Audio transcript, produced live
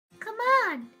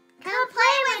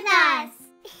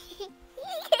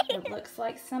looks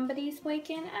like somebody's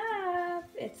waking up.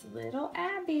 It's little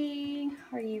Abby.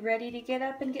 Are you ready to get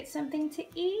up and get something to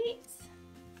eat?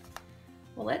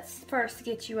 Well, let's first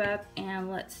get you up and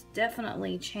let's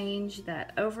definitely change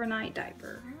that overnight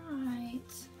diaper. All right,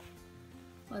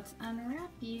 let's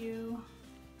unwrap you.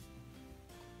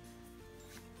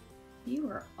 You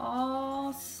are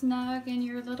all snug in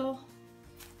your little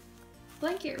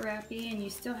blanket wrappy, and you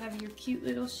still have your cute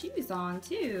little shoes on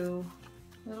too.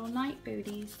 Little night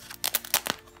booties.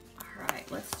 All right,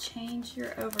 let's change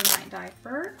your overnight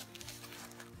diaper.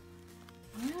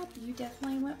 Yep, you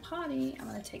definitely went potty. I'm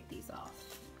gonna take these off.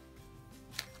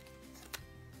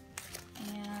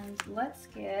 And let's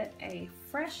get a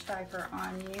fresh diaper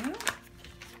on you.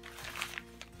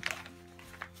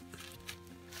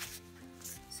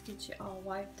 Get you all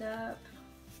wiped up.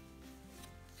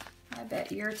 I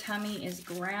bet your tummy is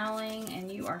growling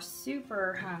and you are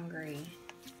super hungry.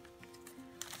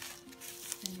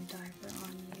 And your diaper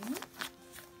on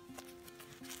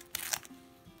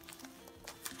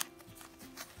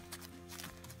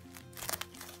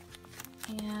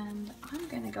you. And I'm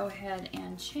gonna go ahead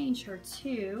and change her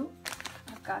too.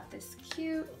 I've got this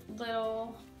cute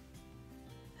little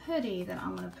hoodie that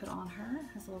I'm going to put on her. It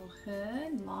has a little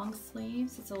hood, long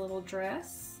sleeves, it's a little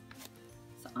dress.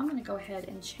 So I'm going to go ahead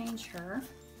and change her.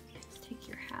 Let's take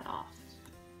your hat off.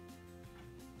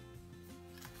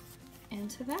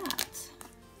 Into that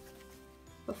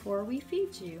before we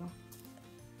feed you.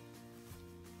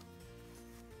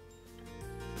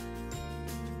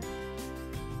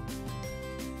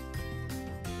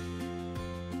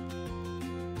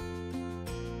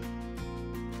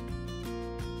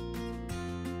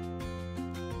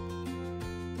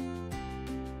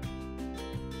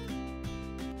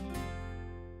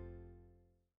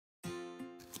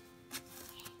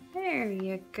 There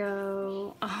you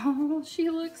go. Oh, she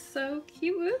looks so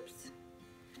cute. Whoops.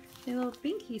 Your little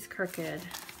binky's crooked.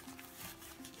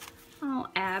 Oh,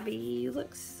 Abby, you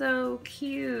look so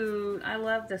cute. I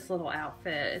love this little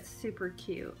outfit. It's super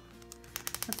cute.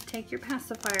 Let's take your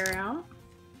pacifier out,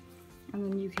 and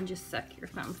then you can just suck your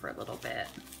thumb for a little bit.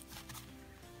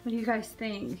 What do you guys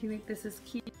think? Do you think this is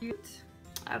cute?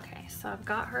 Okay, so I've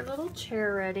got her little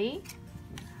chair ready.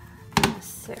 I'm gonna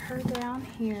sit her down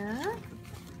here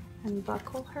and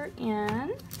buckle her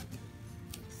in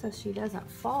so she doesn't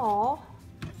fall.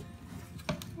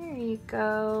 There you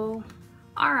go.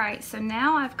 All right, so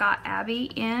now I've got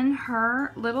Abby in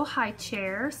her little high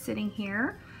chair sitting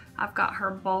here. I've got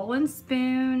her bowl and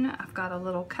spoon. I've got a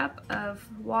little cup of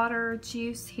water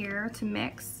juice here to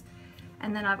mix.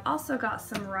 And then I've also got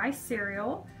some rice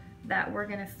cereal that we're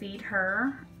gonna feed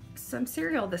her some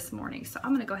cereal this morning. So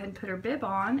I'm gonna go ahead and put her bib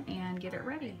on and get it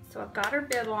ready. So I've got her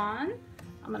bib on.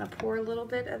 I'm gonna pour a little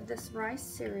bit of this rice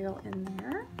cereal in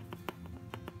there.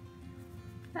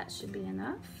 That should be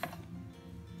enough.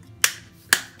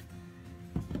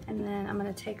 And then I'm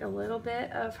gonna take a little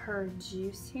bit of her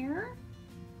juice here.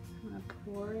 I'm gonna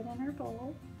pour it in her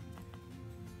bowl.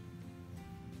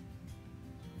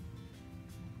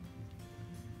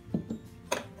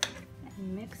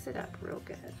 And mix it up real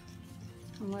good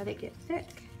and let it get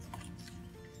thick.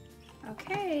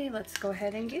 Okay, let's go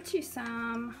ahead and get you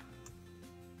some.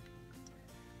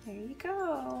 There you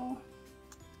go.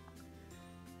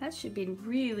 That should be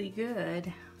really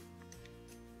good.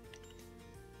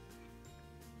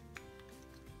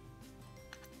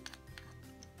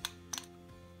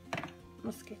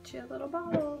 Let's get you a little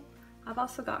bottle. I've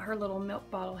also got her little milk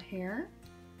bottle here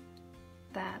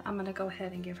that I'm gonna go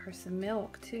ahead and give her some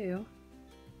milk too.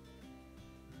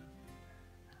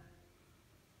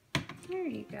 There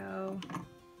you go.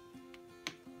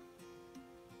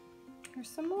 Here's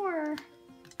some more.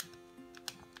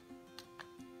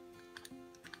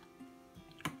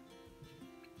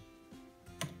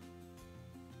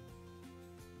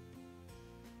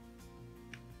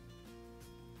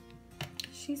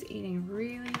 She's eating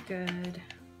really good.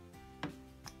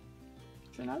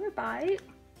 There's another bite.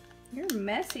 You're a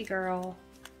messy girl.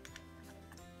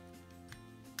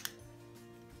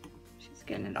 She's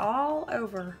getting it all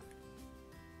over.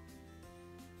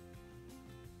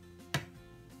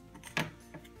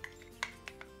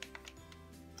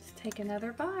 Let's take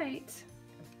another bite.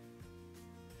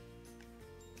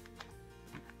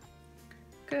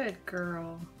 Good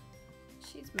girl.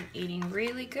 She's been eating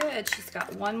really good. She's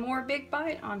got one more big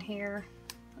bite on here.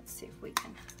 Let's see if we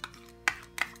can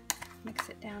mix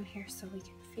it down here so we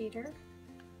can feed her.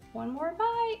 One more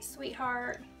bite,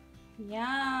 sweetheart.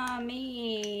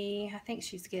 Yummy. I think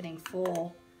she's getting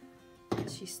full.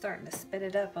 She's starting to spit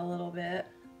it up a little bit.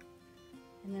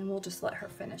 And then we'll just let her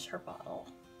finish her bottle.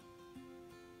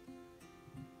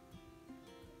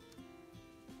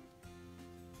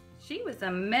 She was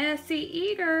a messy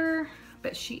eater,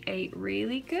 but she ate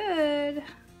really good.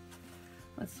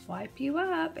 Let's wipe you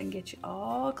up and get you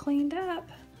all cleaned up.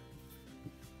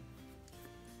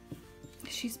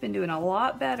 She's been doing a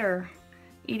lot better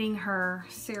eating her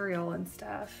cereal and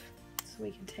stuff. So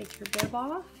we can take your bib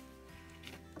off.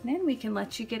 And then we can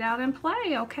let you get out and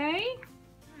play, okay?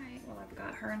 All right, well, I've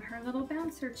got her in her little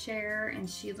bouncer chair and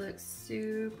she looks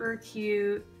super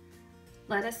cute.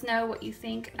 Let us know what you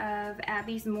think of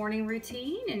Abby's morning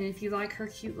routine and if you like her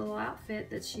cute little outfit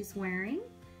that she's wearing.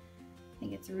 I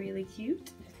think it's really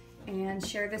cute. And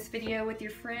share this video with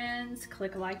your friends,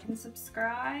 click like and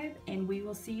subscribe, and we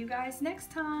will see you guys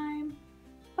next time.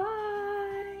 Bye!